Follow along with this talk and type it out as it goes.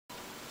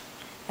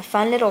A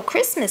fun little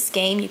Christmas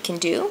game you can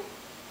do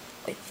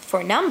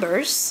for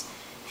numbers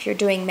if you're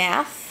doing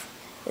math.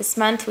 This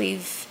month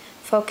we've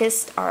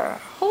focused our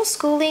whole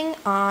schooling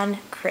on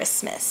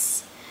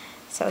Christmas.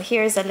 So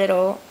here's a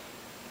little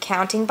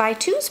counting by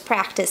twos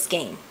practice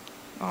game,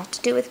 all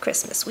to do with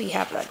Christmas. We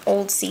have an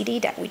old CD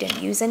that we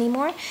didn't use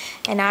anymore,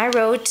 and I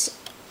wrote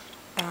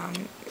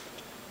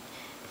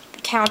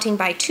counting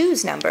by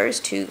twos numbers,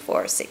 2,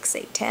 4, 6,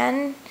 8,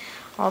 10,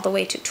 all the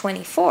way to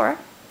 24.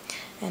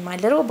 And my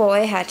little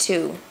boy had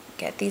to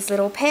get these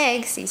little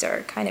pegs. These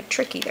are kind of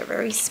tricky. They're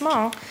very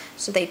small,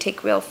 so they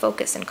take real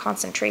focus and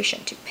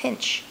concentration to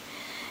pinch.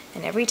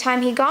 And every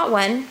time he got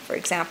one, for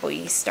example,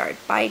 you start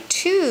by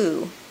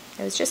 2.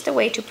 It was just a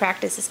way to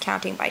practice his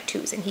counting by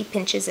twos, and he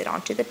pinches it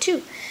onto the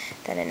 2.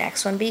 Then the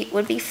next one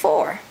would be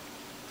 4.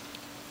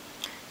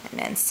 And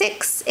then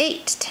 6,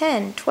 8,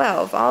 10,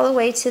 12, all the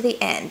way to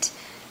the end.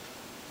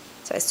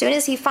 So as soon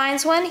as he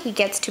finds one, he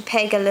gets to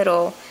peg a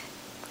little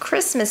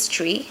Christmas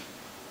tree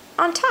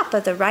on top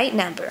of the right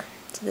number.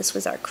 So this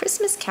was our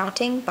Christmas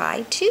counting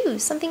by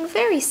twos, something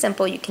very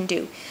simple you can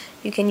do.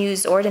 You can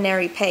use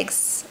ordinary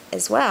pegs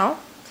as well.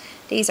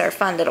 These are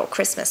fun little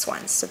Christmas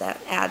ones, so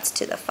that adds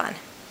to the fun.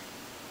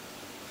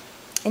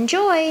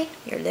 Enjoy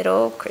your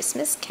little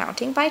Christmas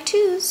counting by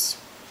twos.